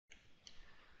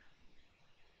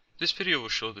This video will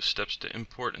show the steps to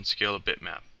import and scale a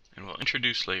bitmap, and will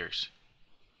introduce layers.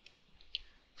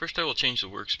 First, I will change the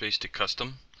workspace to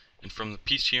custom, and from the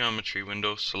piece geometry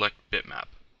window select bitmap.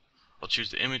 I'll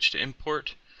choose the image to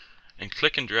import and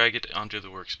click and drag it onto the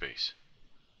workspace.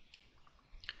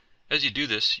 As you do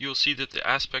this, you will see that the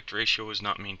aspect ratio is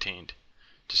not maintained.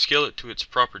 To scale it to its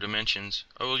proper dimensions,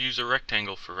 I will use a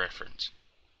rectangle for reference.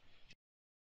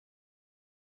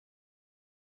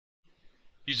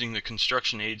 Using the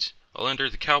construction aids, I'll enter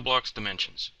the cow block's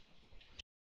dimensions.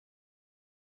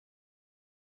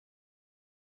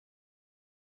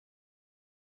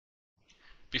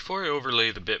 Before I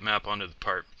overlay the bitmap onto the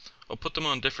part, I'll put them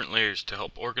on different layers to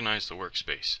help organize the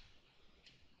workspace.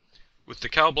 With the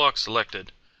cow block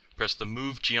selected, press the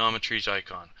Move Geometries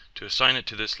icon to assign it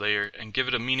to this layer and give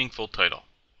it a meaningful title.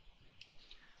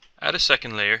 Add a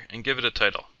second layer and give it a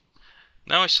title.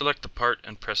 Now I select the part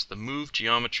and press the Move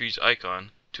Geometries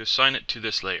icon to assign it to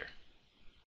this layer.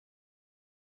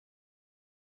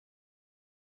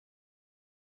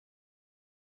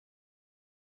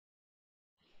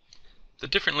 The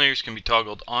different layers can be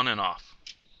toggled on and off.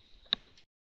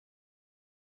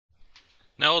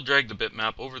 Now I'll drag the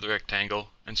bitmap over the rectangle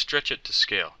and stretch it to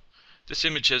scale. This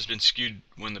image has been skewed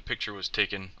when the picture was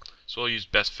taken, so I'll use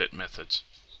best fit methods.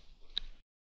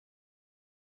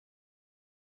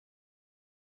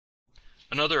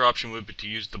 Another option would be to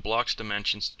use the block's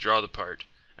dimensions to draw the part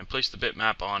and place the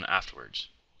bitmap on afterwards.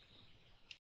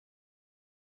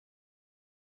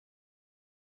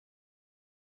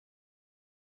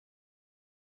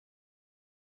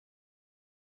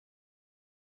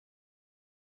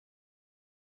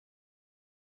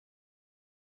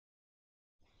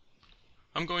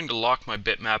 I'm going to lock my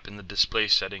bitmap in the display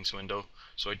settings window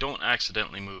so I don't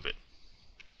accidentally move it.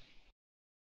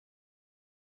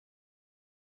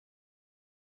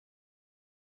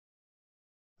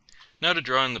 Now to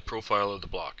draw in the profile of the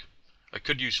block. I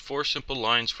could use 4 simple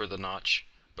lines for the notch,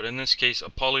 but in this case a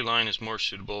polyline is more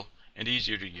suitable and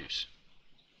easier to use.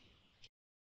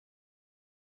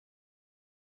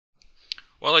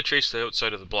 While I trace the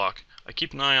outside of the block, I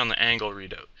keep an eye on the angle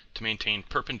readout to maintain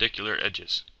perpendicular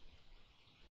edges.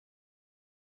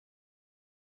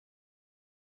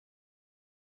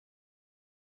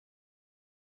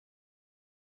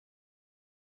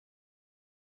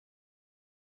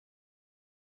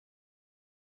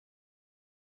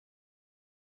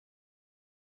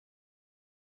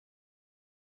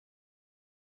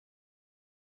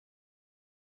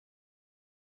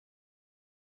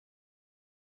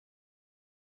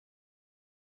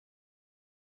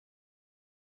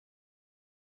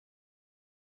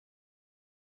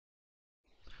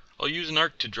 I'll use an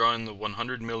arc to draw in the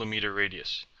 100mm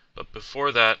radius, but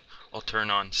before that I'll turn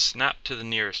on Snap to the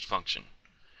Nearest function.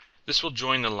 This will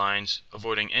join the lines,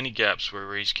 avoiding any gaps where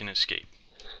rays can escape.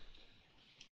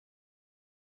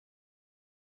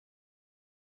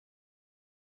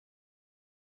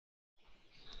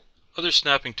 Other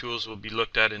snapping tools will be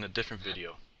looked at in a different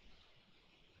video.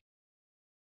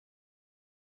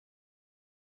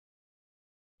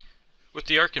 With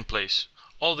the arc in place,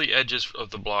 all the edges of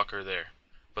the block are there,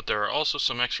 but there are also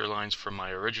some extra lines from my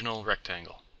original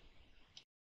rectangle.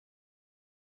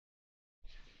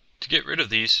 To get rid of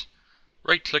these,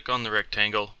 right-click on the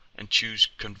rectangle and choose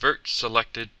Convert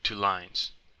Selected to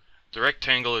Lines. The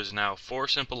rectangle is now 4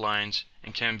 simple lines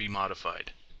and can be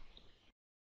modified.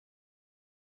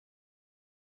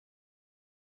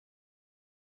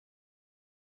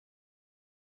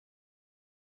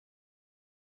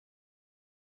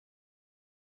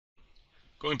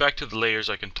 Going back to the layers,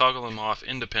 I can toggle them off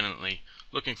independently,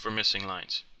 looking for missing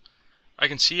lines. I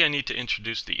can see I need to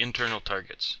introduce the internal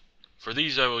targets. For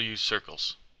these I will use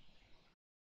circles.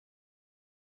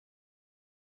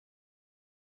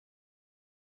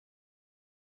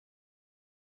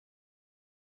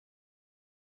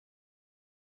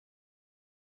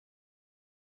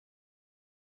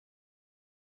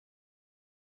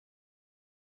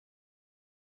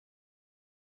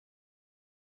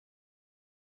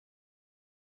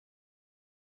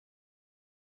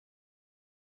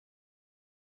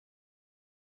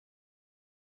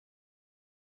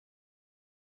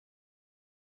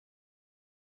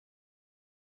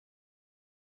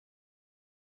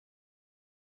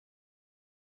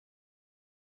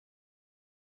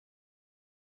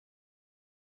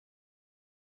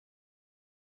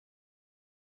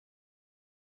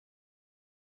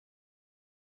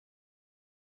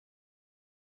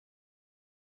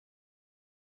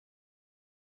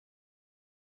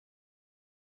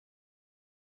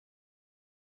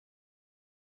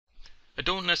 I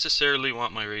don't necessarily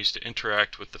want my rays to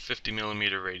interact with the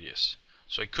 50mm radius,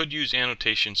 so I could use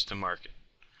annotations to mark it.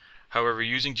 However,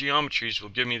 using geometries will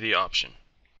give me the option.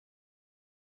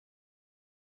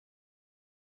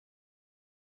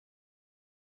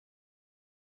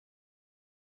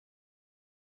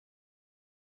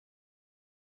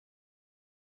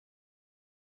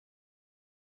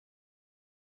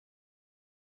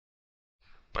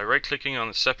 By right-clicking on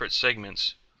the separate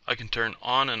segments, I can turn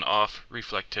on and off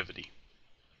reflectivity.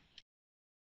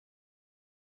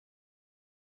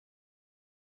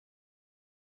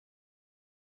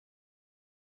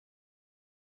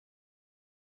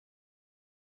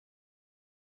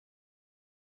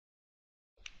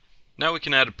 Now we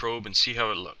can add a probe and see how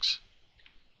it looks.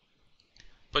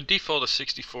 By default, a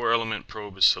 64 element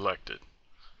probe is selected.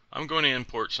 I'm going to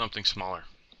import something smaller.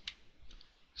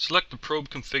 Select the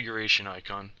probe configuration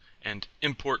icon and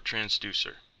import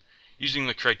transducer. Using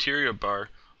the criteria bar,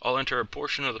 I'll enter a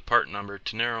portion of the part number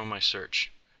to narrow my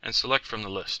search, and select from the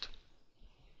list.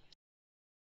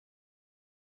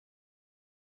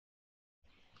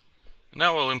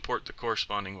 Now I'll import the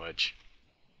corresponding wedge.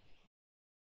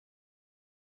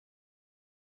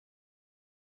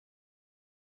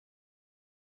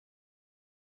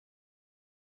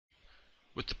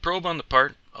 With the probe on the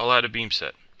part, I'll add a beam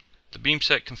set. The beam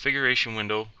set configuration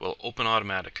window will open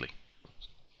automatically.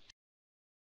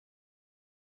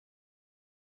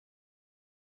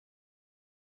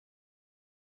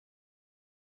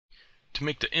 To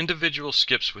make the individual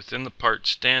skips within the part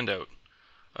stand out,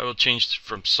 I will change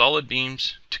from solid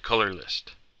beams to color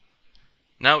list.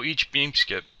 Now each beam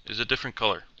skip is a different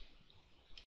color.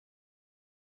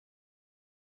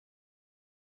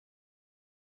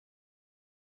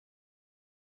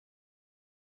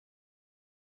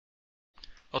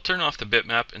 I'll turn off the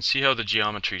bitmap and see how the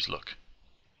geometries look.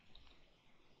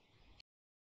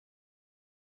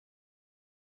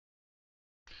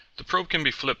 The probe can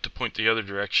be flipped to point the other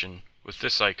direction with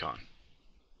this icon.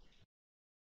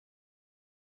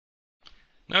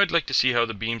 Now I'd like to see how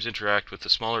the beams interact with the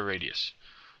smaller radius,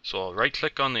 so I'll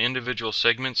right-click on the individual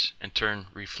segments and turn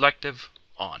Reflective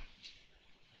on.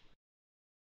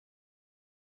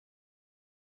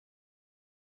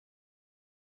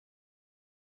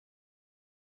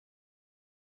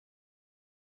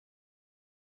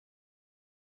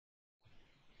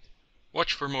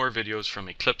 Watch for more videos from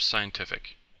Eclipse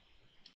Scientific.